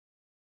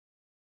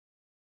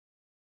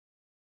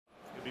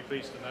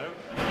pleased to know,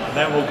 and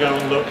then we'll go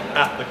and look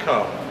at the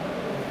car.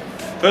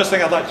 First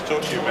thing I'd like to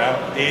talk to you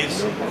about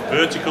is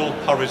vertical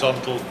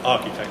horizontal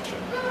architecture.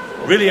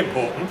 Really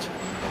important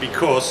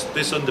because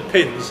this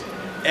underpins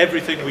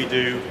everything we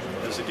do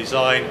as a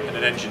design and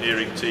an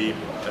engineering team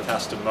at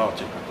Aston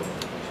Martin.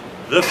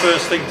 The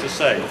first thing to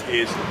say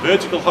is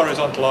vertical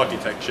horizontal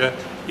architecture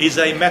is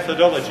a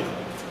methodology.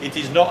 It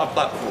is not a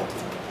platform.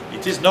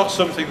 It is not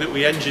something that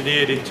we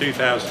engineered in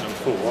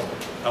 2004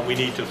 and we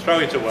need to throw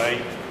it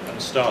away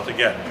and start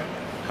again.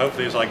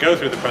 Hopefully as I go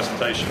through the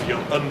presentation you'll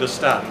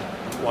understand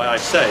why I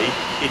say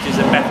it is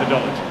a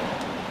methodology.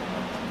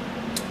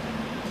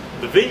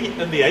 The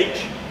V and the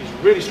H is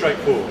really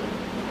straightforward.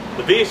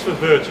 The V is for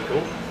vertical,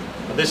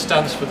 and this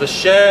stands for the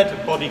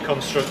shared body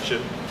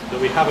construction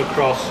that we have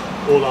across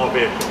all our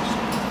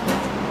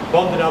vehicles.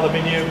 Bonded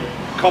aluminium,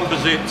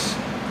 composites,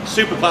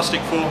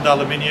 superplastic formed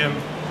aluminium,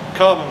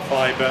 carbon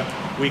fibre.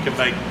 We can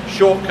make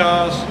short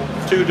cars,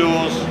 2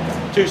 doors,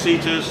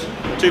 2-seaters,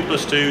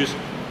 2+2s,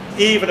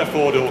 even a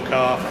 4-door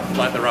car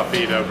like the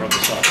Rapide over on the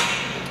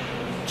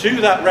side.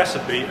 To that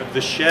recipe of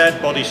the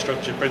shared body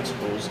structure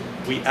principles,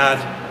 we add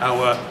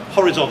our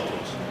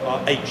horizontals,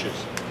 our H's.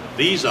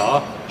 These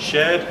are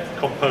shared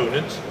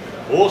components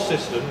or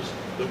systems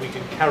that we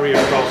can carry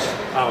across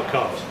our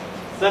cars.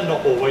 They're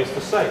not always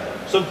the same.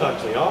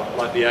 Sometimes they are,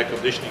 like the air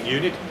conditioning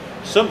unit.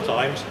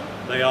 Sometimes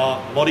they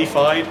are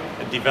modified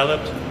and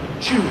developed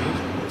and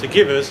tuned to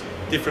give us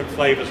different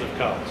flavours of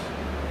cars.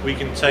 We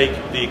can take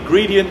the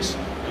ingredients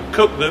and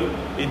cook them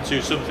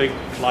into something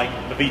like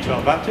a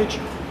V12 Vanquish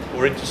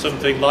or into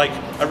something like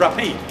a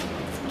Rapide.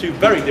 Two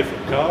very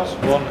different cars,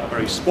 one a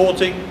very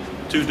sporting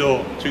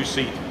 2-door,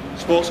 2-seat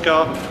sports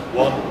car,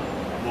 one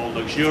a more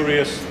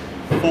luxurious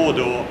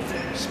 4-door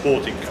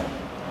sporting car.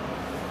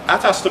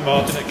 At Aston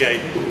Martin again,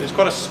 there's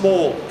quite a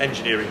small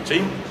engineering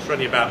team. It's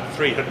only about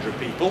 300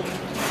 people.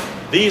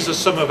 These are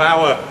some of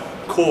our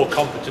core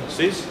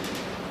competencies.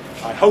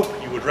 I hope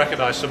you would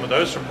recognise some of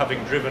those from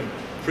having driven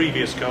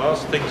previous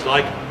cars, things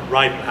like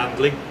ride and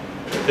handling,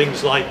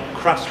 things like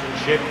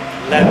craftsmanship,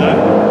 leather,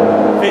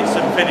 fits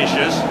and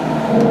finishes.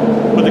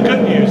 But the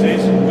good news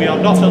is we are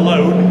not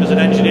alone as an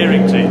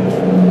engineering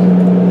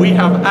team. We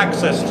have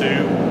access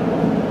to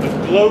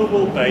a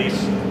global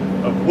base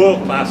of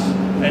world-class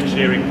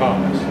engineering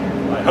partners.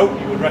 I hope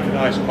you would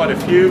recognise quite a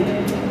few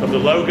of the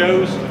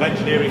logos of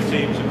engineering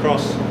teams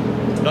across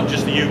not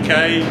just the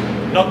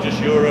UK, not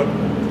just Europe,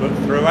 but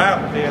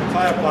throughout the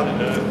entire planet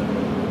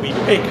Earth. We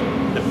pick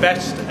the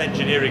best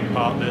engineering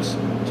partners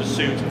to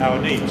suit our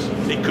needs.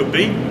 It could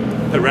be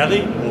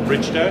Pirelli or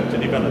Bridgestone to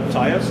develop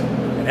tyres,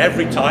 and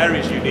every tyre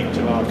is unique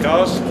to our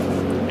cars.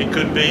 It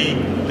could be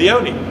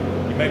Leone.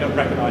 You may not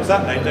recognise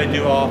that name. They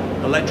do our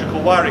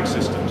electrical wiring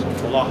systems,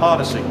 all our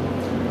harnessing.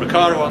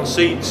 Recaro on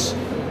seats,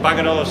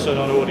 Bang & Olufsen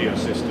on audio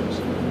systems.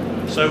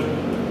 So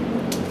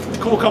the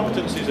core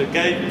competencies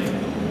again,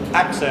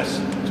 access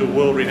to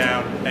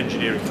world-renowned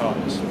engineering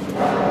partners.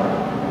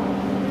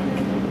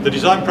 The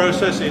design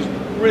process is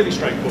really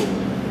straightforward.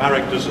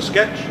 Marek does a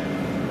sketch,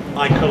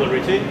 I colour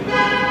it in,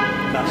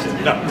 that's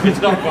it. No,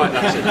 it's not quite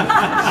that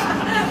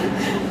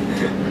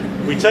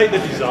simple. We take the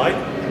design,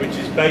 which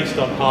is based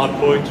on hard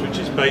points, which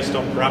is based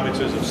on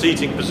parameters of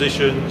seating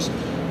positions,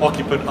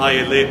 occupant eye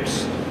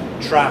ellipse,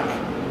 track,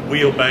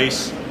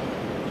 wheelbase,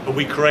 and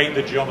we create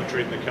the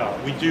geometry in the car.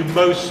 We do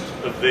most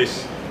of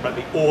this,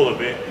 practically all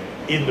of it,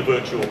 in the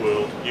virtual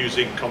world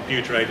using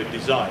computer-aided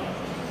design.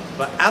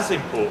 But as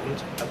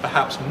important, and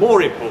perhaps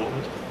more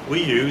important,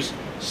 we use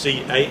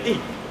CAE,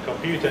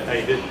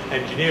 computer-aided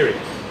engineering,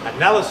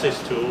 analysis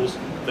tools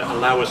that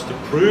allow us to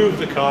prove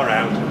the car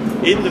out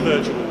in the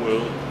virtual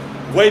world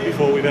way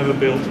before we've ever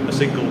built a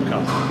single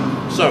car.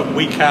 So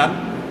we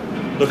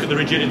can look at the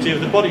rigidity of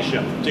the body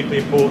shell,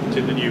 particularly important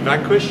in the new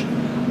Vanquish.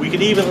 We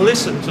can even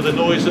listen to the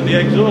noise that the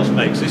exhaust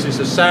makes. This is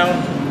a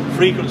sound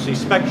frequency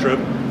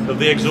spectrum of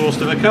the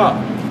exhaust of a car.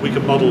 We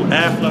can model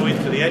airflow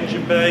into the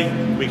engine bay.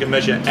 We can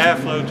measure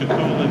airflow to cool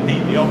and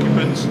heat the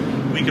occupants.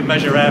 We can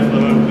measure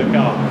airflow over the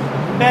car.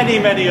 Many,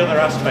 many other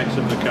aspects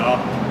of the car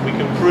we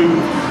can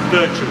prove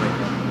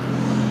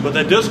virtually. But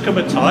there does come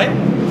a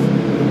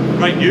time,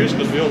 great news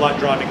because we all like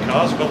driving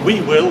cars, but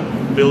we will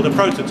build a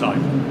prototype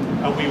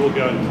and we will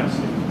go and test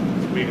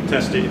it. We can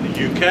test it in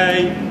the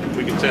UK,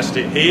 we can test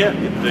it here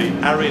in the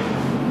arid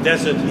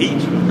desert heat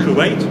of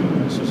Kuwait.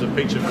 This is a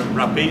picture from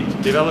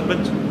Rapide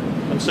development.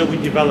 And so we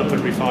develop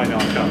and refine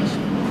our cars.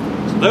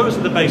 So those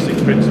are the basic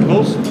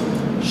principles.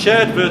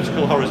 Shared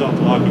vertical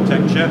horizontal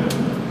architecture,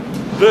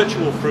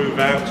 virtual prove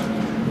out,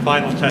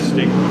 final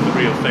testing of the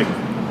real thing.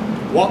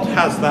 What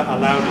has that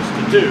allowed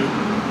us to do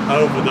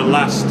over the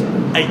last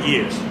 8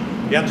 years?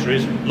 The answer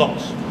is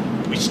lots.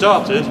 We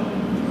started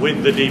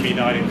with the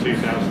DB9 in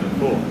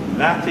 2004.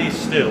 That is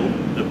still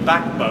the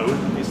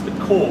backbone, it's the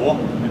core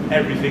of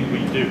everything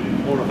we do.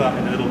 More of that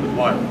in a little bit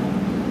while.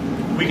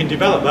 We can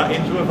develop that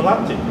into a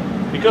Volante.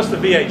 Because the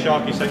VH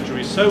architecture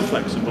is so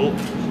flexible,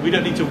 we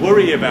don't need to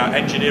worry about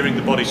engineering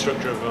the body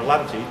structure of a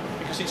Volante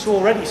because it's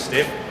already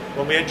stiff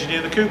when we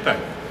engineer the coupe.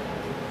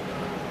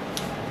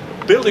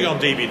 Building on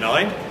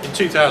DB9, in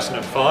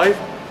 2005,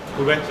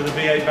 we went to the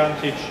V8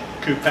 Vantage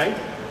Coupe,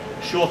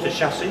 shorter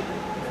chassis,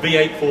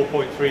 V8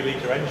 4.3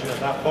 litre engine at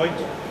that point,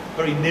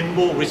 very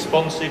nimble,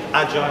 responsive,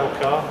 agile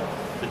car.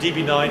 The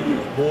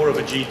DB9, more of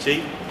a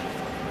GT,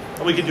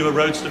 and we could do a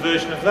roadster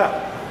version of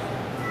that.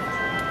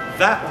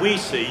 That we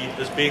see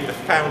as being the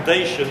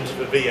foundations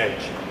for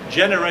VH,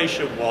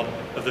 generation 1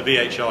 of the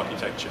VH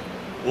architecture.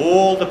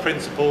 All the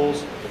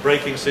principles, the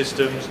braking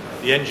systems,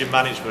 the engine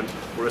management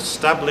were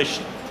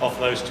established off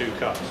those two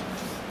cars.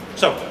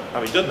 So,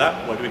 having done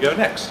that, where do we go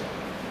next?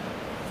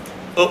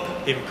 Up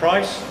in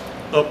price,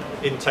 up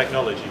in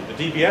technology.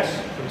 The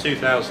DBS from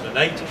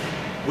 2008,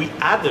 we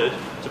added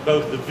to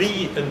both the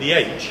V and the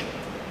H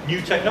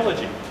new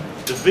technology.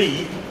 The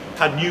V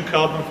had new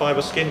carbon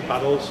fibre skin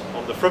panels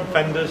on the front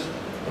fenders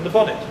and the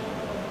bonnet.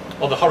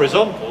 On the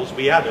horizontals,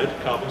 we added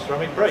carbon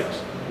ceramic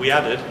brakes. We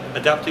added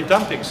adaptive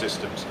damping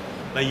systems.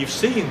 Now you've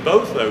seen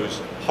both those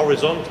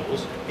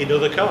horizontals in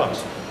other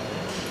cars.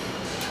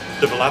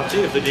 The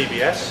Volante of the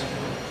DBS,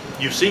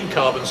 you've seen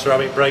carbon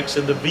ceramic brakes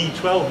in the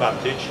V12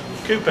 Vantage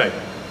Coupe.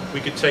 We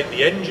could take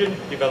the engine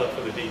developed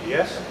for the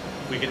DBS,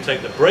 we could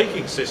take the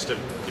braking system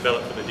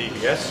developed for the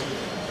DBS,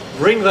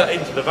 bring that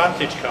into the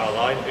Vantage car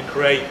line and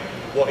create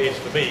what is,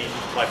 for me,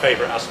 my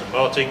favourite Aston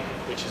Martin,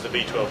 which is the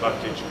V12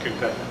 Vantage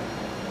Coupe.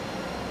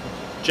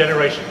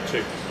 Generation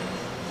 2.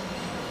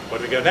 Where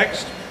do we go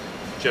next?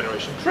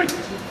 Generation 3.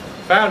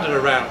 Founded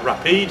around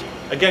Rapide,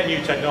 again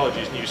new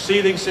technologies, new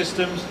sealing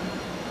systems,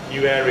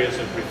 new areas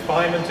of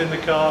refinement in the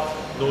car,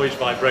 noise,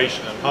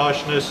 vibration and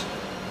harshness,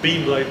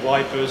 beam blade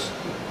wipers,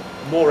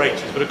 more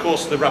H's, but of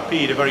course the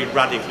Rapide are very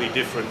radically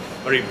different,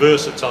 very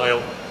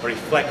versatile, very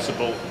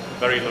flexible,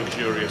 very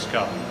luxurious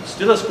car.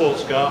 Still a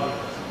sports car,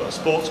 but a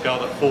sports car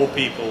that 4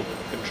 people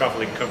can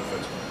travel in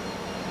comfort.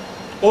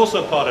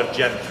 Also part of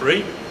Gen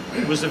 3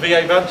 was the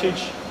V8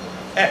 Vantage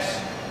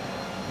S.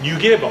 New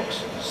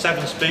gearbox,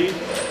 7-speed,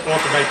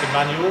 automated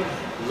manual,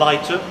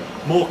 lighter,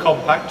 more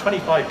compact,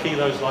 25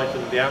 kilos lighter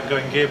than the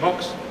outgoing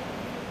gearbox.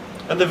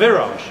 And the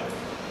Virage,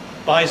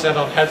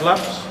 bi-xenon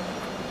headlamps,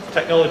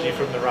 technology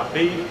from the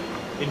Rapide,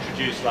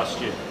 introduced last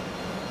year,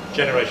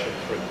 Generation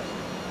 3.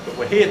 But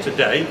we're here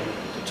today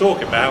to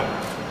talk about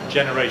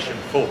Generation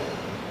 4.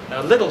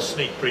 Now a little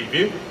sneak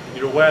preview,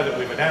 you're aware that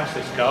we've announced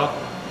this car,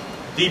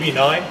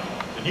 DB9,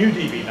 the new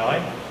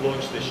DB9,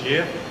 launched this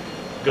year,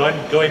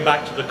 going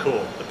back to the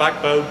core, the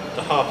backbone,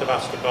 the heart of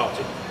Aston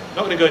Martin. I'm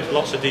not going to go into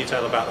lots of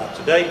detail about that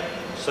today,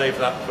 save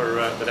that for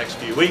the next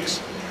few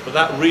weeks, but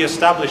that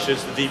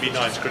re-establishes the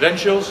DB9's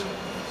credentials,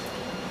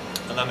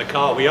 and then the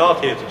car we are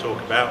here to talk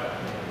about,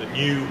 the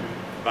new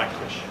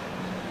Vanquish,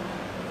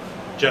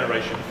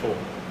 Generation 4.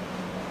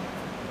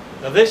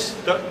 Now this,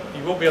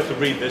 you won't be able to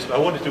read this, but I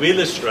wanted to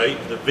illustrate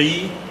the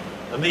V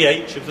and the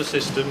H of the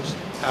systems,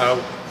 how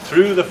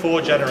through the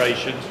 4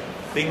 generations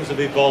things have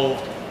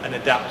evolved and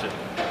adapted.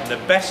 And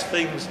the best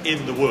things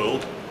in the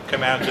world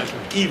come out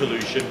of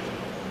evolution,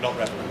 not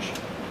revolution.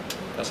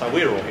 That's how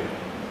we're all here.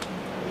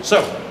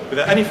 So,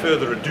 without any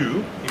further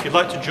ado, if you'd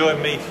like to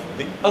join me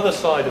the other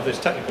side of this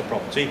technical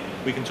property,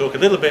 we can talk a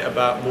little bit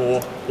about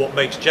more what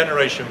makes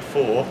Generation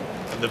 4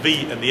 and the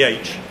V and the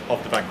H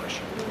of the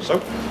Vanquish.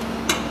 So,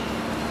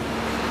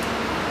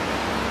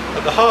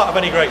 at the heart of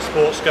any great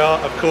sports car,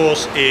 of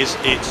course, is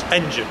its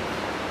engine.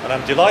 And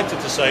I'm delighted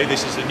to say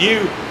this is the new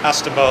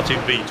Aston Martin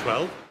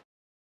V12.